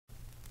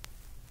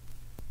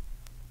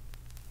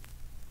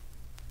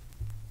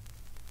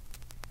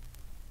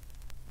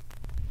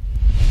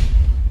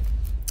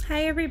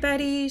Hi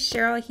everybody,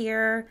 Cheryl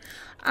here.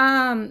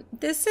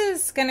 This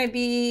is going to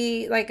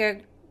be like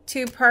a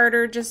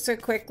two-parter, just a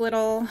quick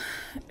little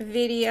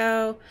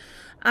video.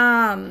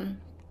 I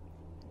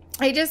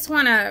just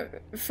want to,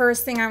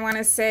 first thing I want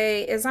to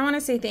say is I want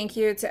to say thank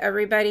you to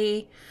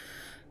everybody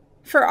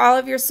for all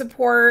of your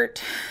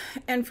support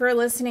and for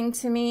listening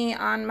to me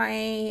on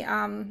my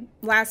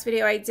last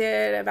video I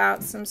did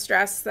about some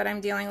stress that I'm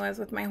dealing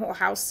with my whole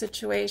house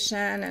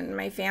situation and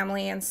my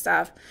family and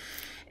stuff.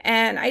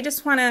 And I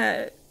just want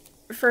to,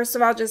 first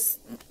of all, just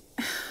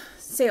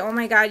say, oh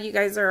my God, you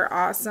guys are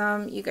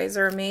awesome. You guys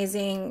are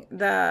amazing.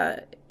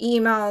 The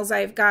emails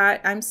I've got,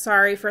 I'm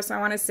sorry. First, I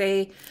want to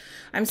say,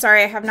 I'm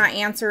sorry I have not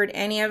answered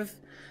any of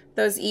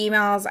those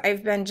emails.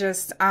 I've been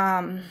just,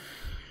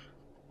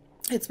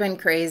 it's been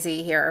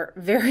crazy here.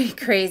 Very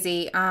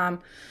crazy. That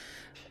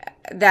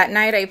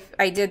night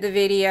I did the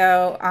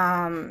video,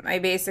 I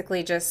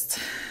basically just,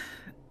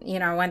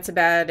 went to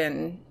bed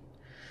and,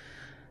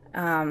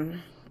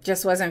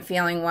 just wasn't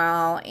feeling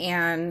well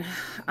and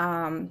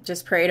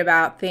just prayed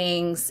about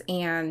things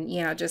and,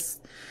 just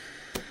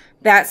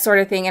that sort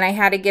of thing. And I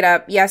had to get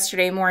up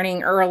yesterday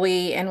morning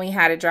early and we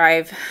had to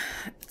drive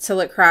to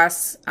La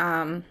Crosse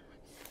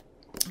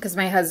because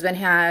my husband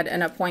had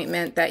an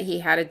appointment that he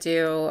had to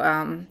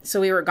do. So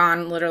we were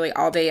gone literally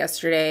all day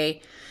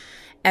yesterday.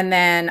 And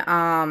then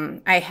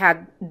I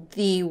had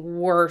the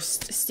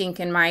worst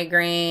stinking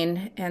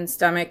migraine and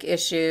stomach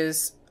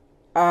issues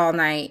all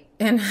night.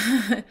 And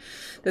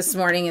this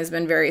morning has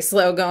been very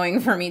slow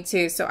going for me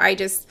too. So I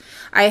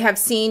have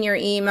seen your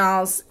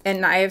emails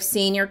and I have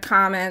seen your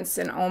comments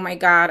and oh my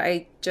God,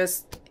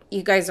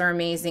 you guys are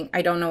amazing.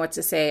 I don't know what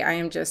to say.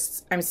 I'm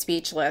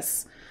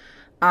speechless.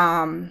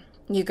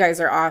 You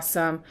guys are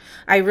awesome.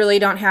 I really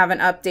don't have an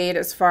update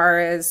as far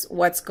as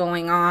what's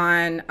going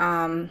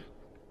on.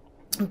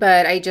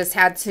 But I just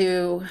had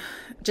to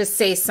just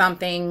say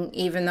something,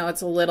 even though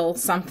it's a little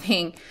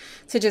something,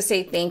 to just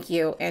say thank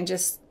you and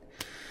just,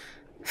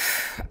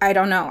 I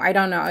don't know. I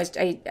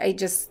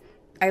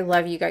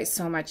love you guys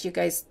so much. You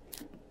guys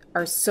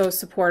are so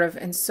supportive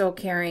and so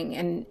caring,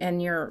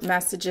 and your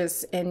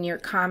messages and your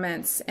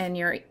comments and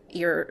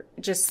your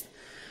just,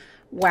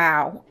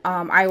 wow.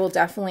 I will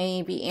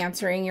definitely be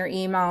answering your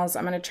emails.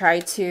 I'm going to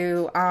try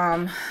to,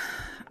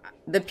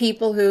 the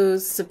people who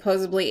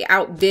supposedly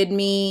outbid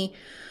me,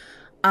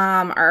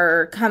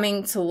 are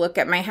coming to look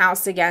at my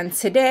house again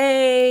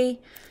today.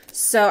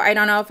 So I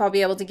don't know if I'll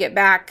be able to get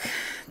back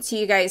to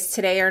you guys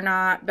today or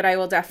not, but I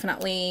will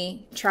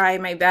definitely try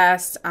my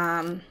best.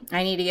 I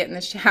need to get in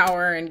the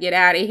shower and get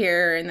out of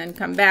here and then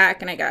come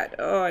back. And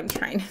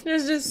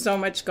there's just so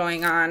much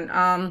going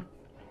on.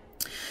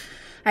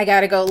 I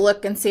got to go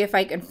look and see if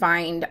I can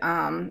find,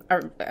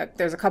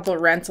 there's a couple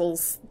of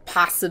rentals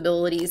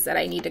possibilities that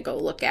I need to go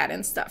look at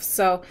and stuff.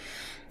 So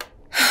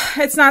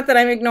it's not that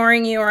I'm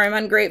ignoring you or I'm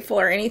ungrateful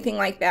or anything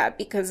like that,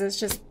 because it's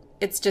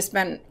just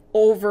been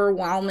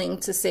overwhelming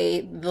to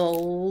say the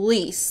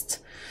least.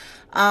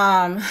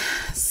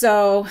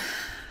 So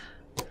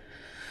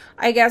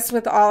I guess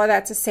with all of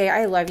that to say,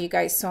 I love you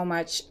guys so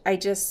much.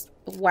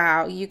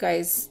 Wow, you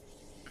guys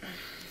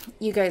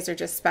are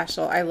just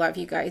special. I love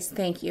you guys.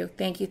 Thank you.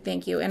 Thank you.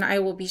 Thank you. And I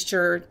will be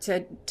sure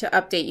to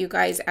update you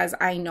guys as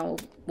I know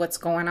what's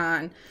going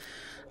on.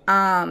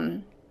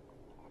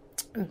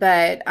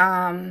 But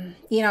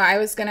I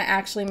was going to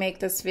actually make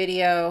this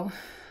video,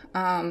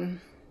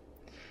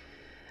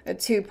 a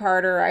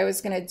two-parter. I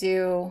was going to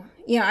do,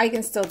 I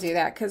can still do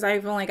that because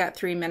I've only got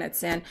 3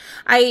 minutes in.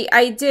 I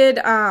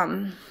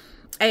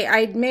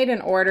made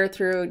an order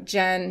through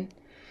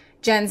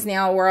Jen's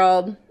Nail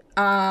World,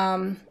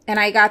 and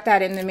I got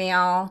that in the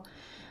mail.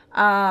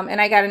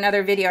 And I got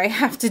another video I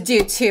have to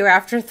do too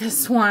after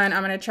this one.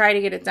 I'm going to try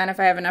to get it done if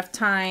I have enough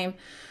time,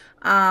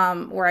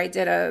 where I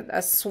did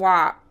a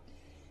swap,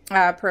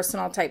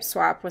 personal type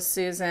swap with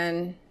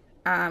Susan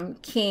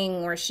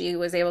King, where she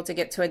was able to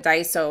get to a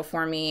Daiso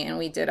for me, and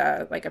we did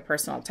a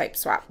personal type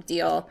swap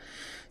deal.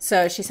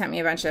 So she sent me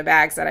a bunch of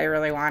bags that I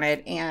really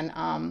wanted, and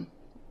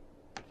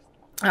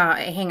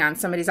hang on,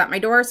 somebody's at my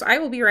door, so I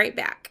will be right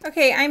back.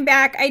 Okay, I'm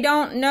back. I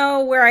don't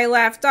know where I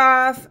left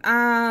off.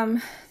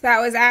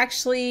 That was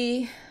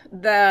actually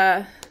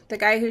the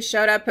guy who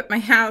showed up at my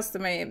house.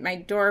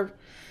 My doorbell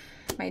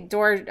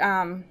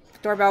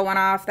went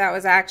off. That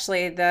was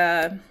actually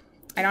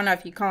I don't know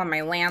if you call him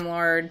my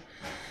landlord.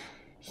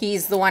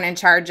 He's the one in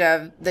charge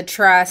of the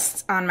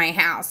trust on my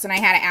house. And I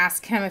had to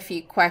ask him a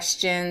few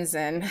questions.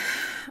 And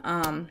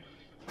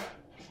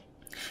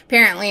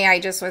apparently I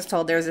just was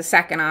told there was a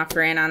second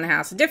offer in on the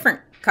house. A different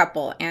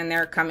couple. And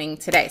they're coming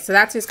today. So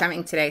that's who's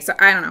coming today. So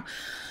I don't know.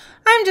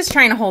 I'm just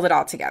trying to hold it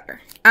all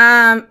together.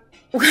 I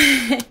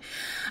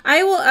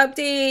will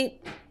update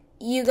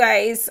you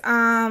guys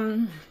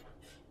as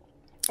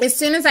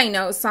soon as I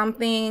know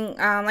something.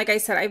 Like I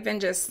said, I've been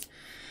just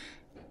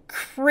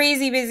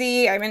crazy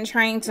busy. I've been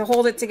trying to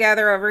hold it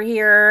together over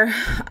here.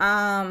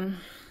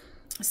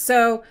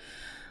 So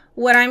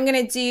what I'm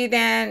going to do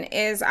then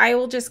is I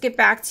will just get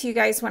back to you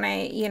guys when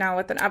I,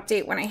 with an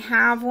update when I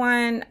have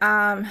one.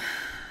 I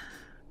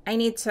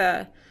need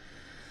to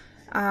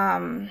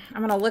I'm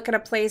going to look at a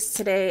place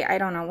today. I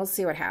don't know. We'll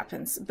see what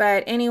happens.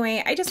 But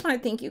anyway, I just want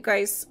to thank you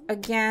guys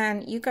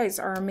again. You guys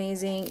are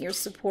amazing. Your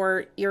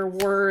support, your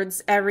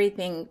words,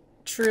 everything,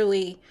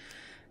 truly,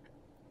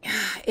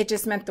 it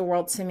just meant the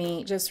world to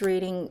me. Just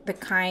reading the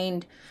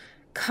kind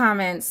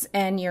comments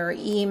and your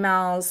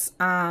emails.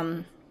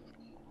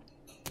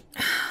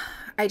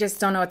 I just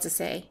don't know what to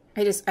say.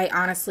 I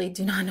honestly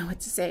do not know what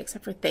to say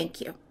except for thank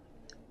you.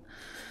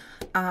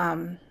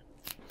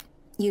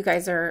 You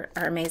guys are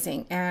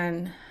amazing,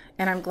 and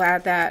I'm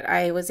glad that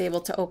I was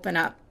able to open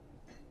up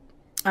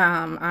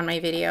on my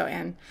video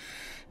and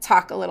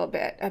talk a little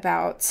bit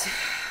about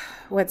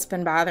what's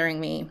been bothering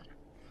me,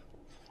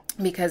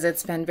 because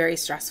it's been very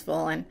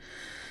stressful, and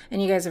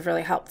you guys have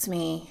really helped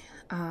me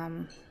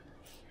to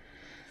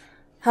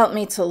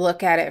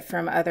look at it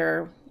from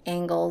other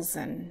angles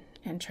and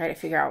try to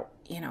figure out,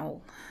 you know,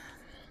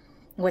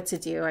 what to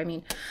do. I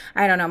mean,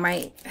 I don't know,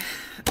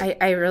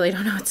 I really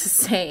don't know what to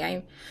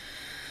say.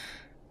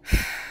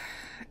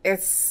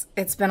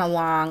 It's been a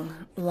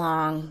long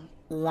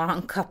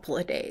couple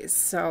of days,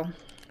 so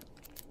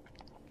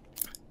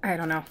I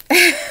don't know.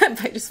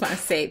 I just want to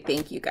say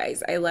thank you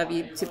guys. I love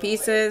you to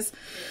pieces.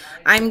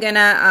 I'm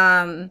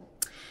gonna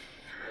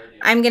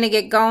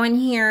get going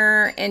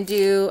here and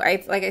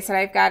like I said,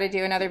 I've got to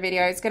do another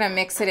video. I was gonna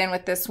mix it in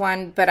with this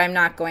one, but I'm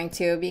not going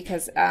to,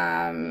 because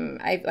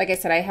like I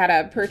said, I had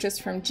a purchase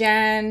from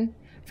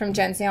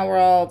Jen's Nail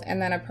World,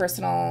 and then a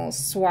personal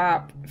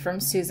swap from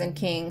Susan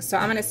King. So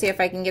I'm going to see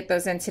if I can get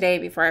those in today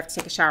before I have to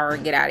take a shower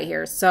and get out of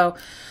here. So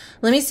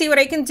let me see what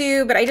I can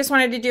do, but I just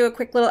wanted to do a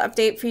quick little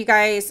update for you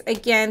guys.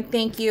 Again,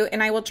 thank you,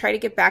 and I will try to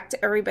get back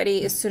to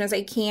everybody as soon as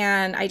I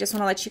can. I just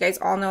want to let you guys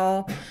all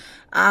know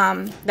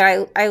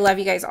that I love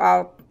you guys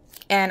all,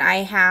 and I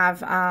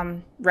have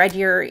read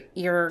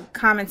your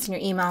comments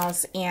and your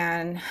emails,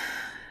 and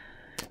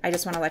I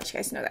just want to let you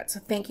guys know that. So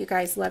thank you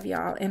guys. Love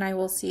y'all. And I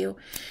will see you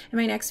in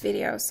my next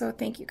video. So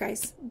thank you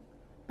guys.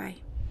 Bye.